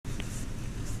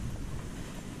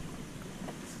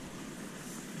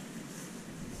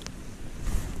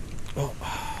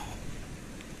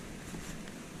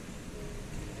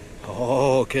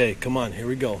Okay, come on, here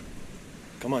we go.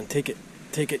 Come on, take it.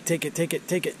 Take it, take it, take it,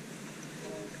 take it.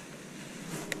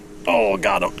 Oh,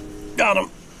 got him. Got him.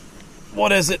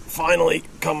 What is it? Finally.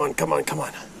 Come on, come on, come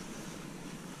on.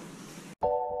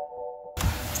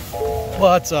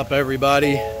 What's up,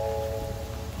 everybody?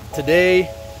 Today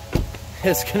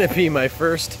is going to be my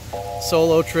first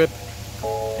solo trip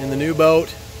in the new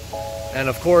boat. And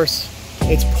of course,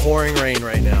 it's pouring rain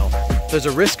right now. There's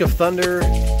a risk of thunder,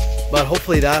 but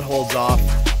hopefully that holds off.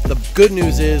 The good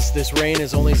news is this rain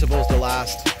is only supposed to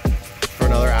last for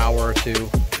another hour or two.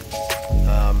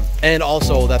 And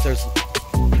also that there's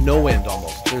no wind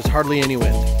almost. There's hardly any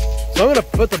wind. So I'm gonna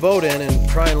put the boat in and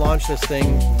try and launch this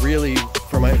thing really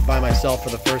by myself for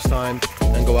the first time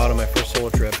and go out on my first solo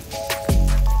trip.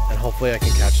 And hopefully I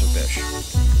can catch some fish.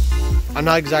 I'm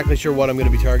not exactly sure what I'm gonna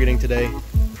be targeting today.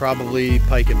 Probably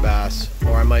pike and bass,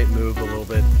 or I might move a little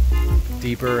bit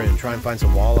deeper and try and find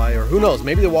some walleye, or who knows,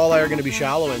 maybe the walleye are gonna be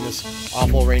shallow in this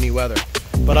awful rainy weather.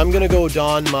 But I'm gonna go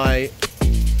don my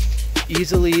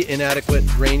easily inadequate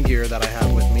rain gear that I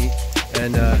have with me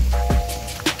and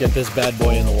get this bad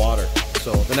boy in the water.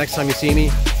 So the next time you see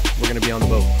me, we're gonna be on the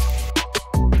boat.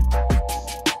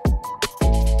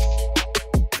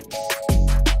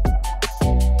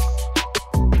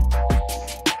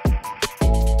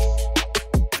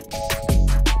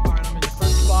 Alright, I'm in the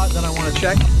first spot that I want to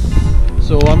check.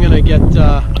 So I'm gonna get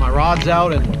my rods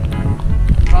out and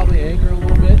probably anchor a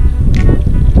little bit.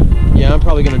 Yeah, I'm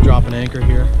probably gonna drop an anchor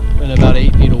here in about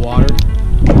 8 feet of water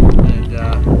and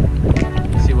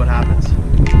see what happens.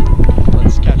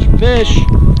 Let's catch some fish.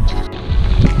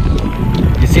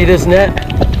 You see this net?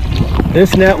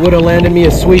 This net would have landed me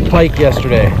a sweet pike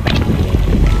yesterday.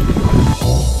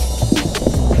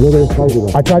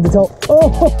 I tried to tell.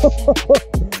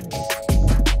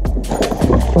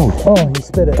 Oh, he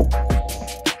spit it.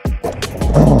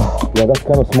 Yeah, that's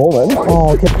kind of small then.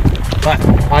 Oh, okay. But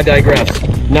I digress.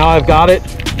 Now I've got it,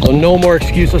 so no more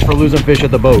excuses for losing fish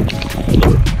at the boat.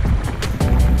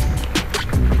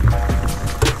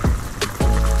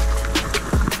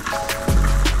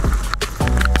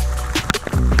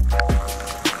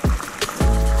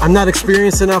 I'm not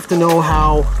experienced enough to know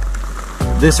how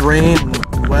this rain,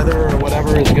 weather, or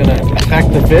whatever is going to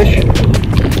affect the fish.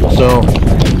 So,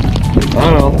 I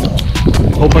don't know.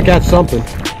 Hope I catch something.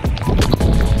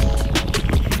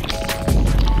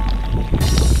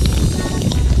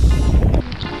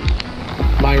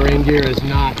 My rain gear is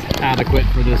not adequate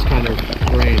for this kind of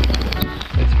rain.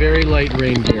 It's very light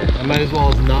rain gear. I might as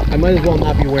well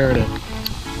not be wearing it.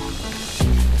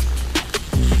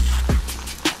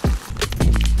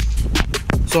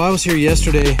 So I was here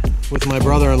yesterday with my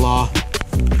brother-in-law,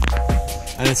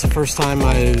 and it's the first time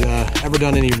I've ever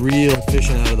done any real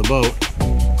fishing out of the boat.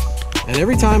 And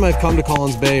every time I've come to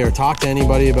Colins Bay or talked to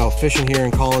anybody about fishing here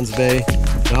in Colins Bay,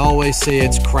 they always say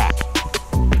it's crap.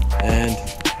 And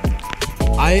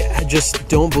I just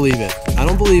don't believe it. I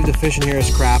don't believe the fishing here is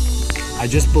crap. I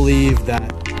just believe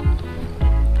that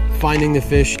finding the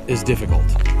fish is difficult.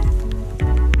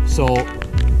 So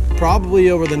probably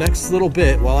over the next little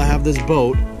bit while I have this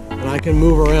boat and I can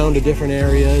move around to different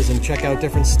areas and check out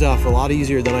different stuff a lot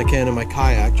easier than I can in my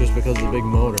kayak just because of the big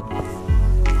motor,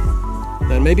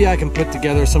 then maybe I can put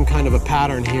together some kind of a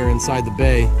pattern here inside the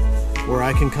bay where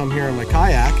I can come here in my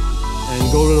kayak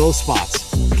and go to those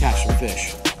spots and catch some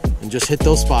fish. And just hit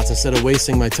those spots instead of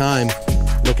wasting my time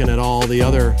looking at all the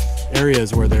other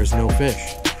areas where there's no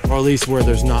fish, or at least where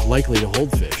there's not likely to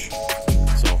hold fish.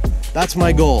 So that's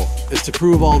my goal, is to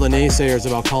prove all the naysayers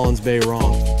about Colins Bay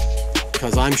wrong,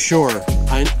 because I'm sure,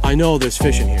 I know there's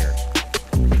fish in here,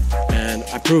 and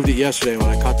I proved it yesterday when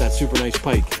I caught that super nice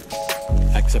pike,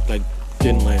 except I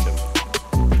didn't land him.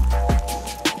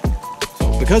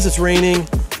 So because it's raining,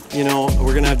 you know,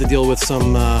 we're gonna have to deal with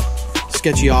some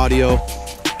sketchy audio.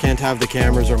 Can't have the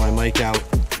cameras or my mic out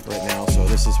right now, so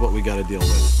this is what we got to deal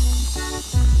with.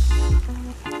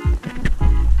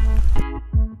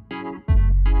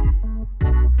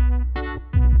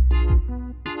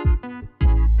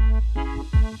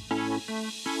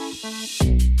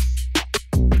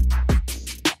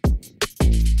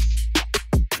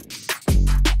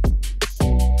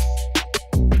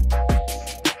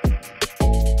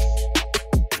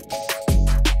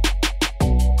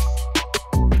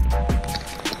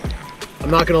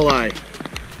 I'm not gonna lie,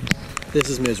 this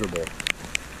is miserable.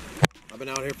 I've been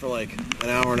out here for like an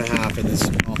hour and a half in this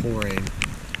awful rain,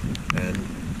 and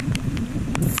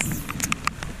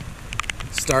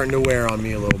it's starting to wear on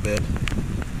me a little bit.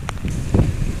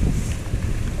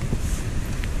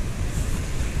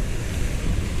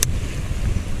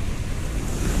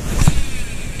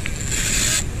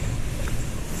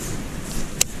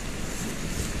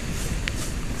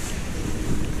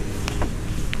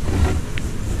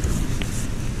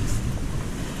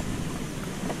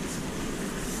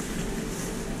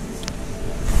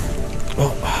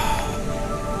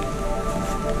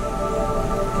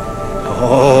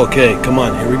 Okay, come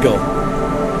on, here we go.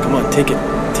 Come on, take it,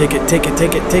 take it, take it,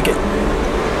 take it, take it.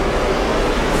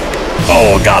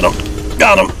 Oh, got him,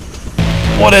 got him.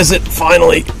 What is it,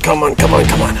 finally? Come on, come on,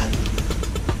 come on.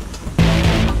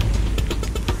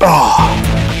 Oh.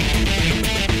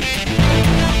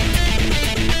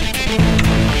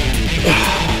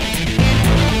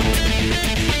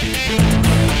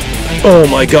 Oh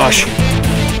my gosh.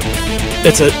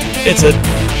 It's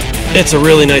a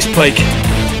really nice pike.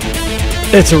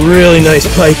 It's a really nice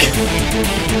pike.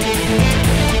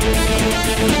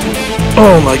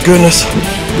 Oh my goodness.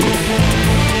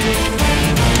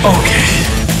 Okay.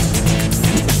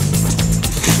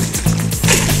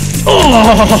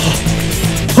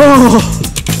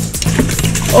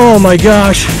 Oh my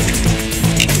gosh.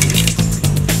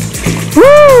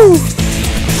 Woo!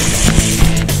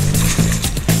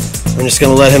 I'm just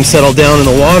gonna let him settle down in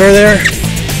the water there.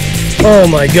 Oh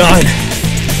my god.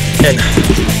 And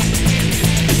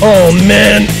oh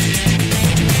man.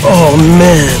 Oh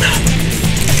man.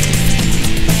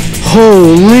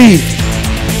 Holy.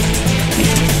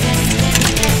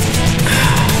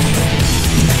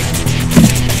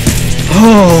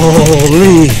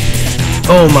 Holy.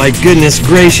 Oh my goodness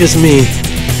gracious me.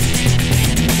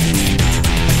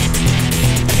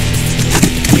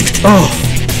 Oh.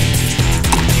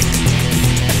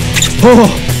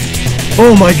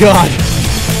 Oh my god.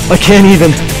 I can't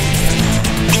even.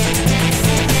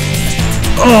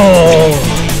 Oh.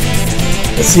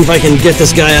 Let's see if I can get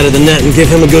this guy out of the net and give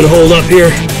him a good hold up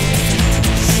here.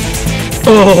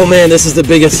 Oh man, this is the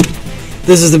biggest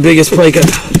pike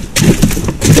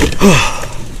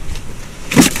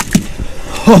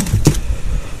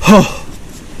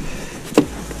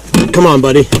Come on,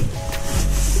 buddy.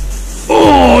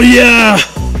 Oh yeah.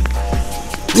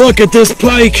 Look at this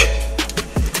pike.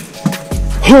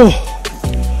 Oh,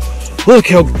 look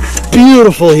how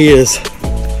beautiful he is.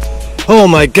 Oh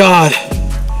my god.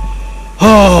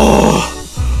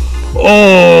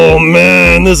 Oh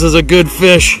man, this is a good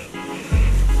fish.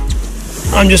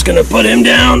 I'm just gonna put him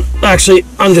down. Actually,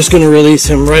 I'm just gonna release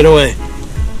him right away.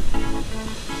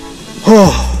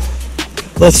 Oh,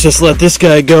 let's just let this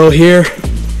guy go here.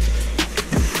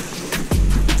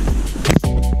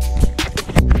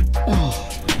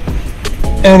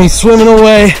 And he's swimming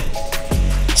away.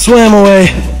 Swam away.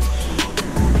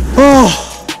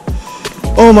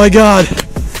 Oh my god.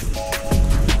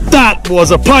 That was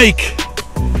a pike.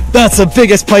 That's the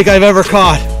biggest pike I've ever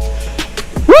caught.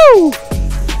 Woo!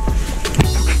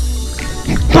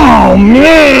 Oh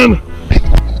man!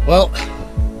 Well,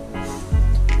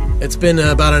 it's been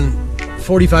about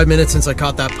 45 minutes since I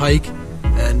caught that pike,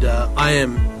 and I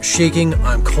am shaking,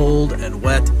 I'm cold and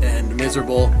wet and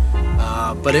miserable,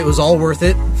 but it was all worth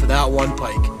it for that one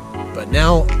pike. But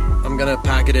now I'm gonna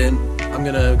pack it in. I'm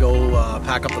gonna go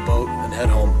pack up the boat and head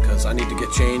home because I need to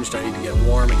get changed, I need to get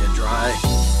warm and get dry.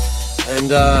 And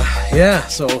yeah,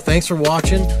 so thanks for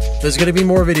watching. There's gonna be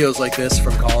more videos like this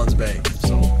from Colins Bay,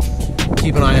 so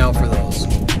keep an eye out for those.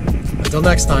 Until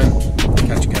next time,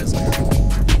 catch you guys later.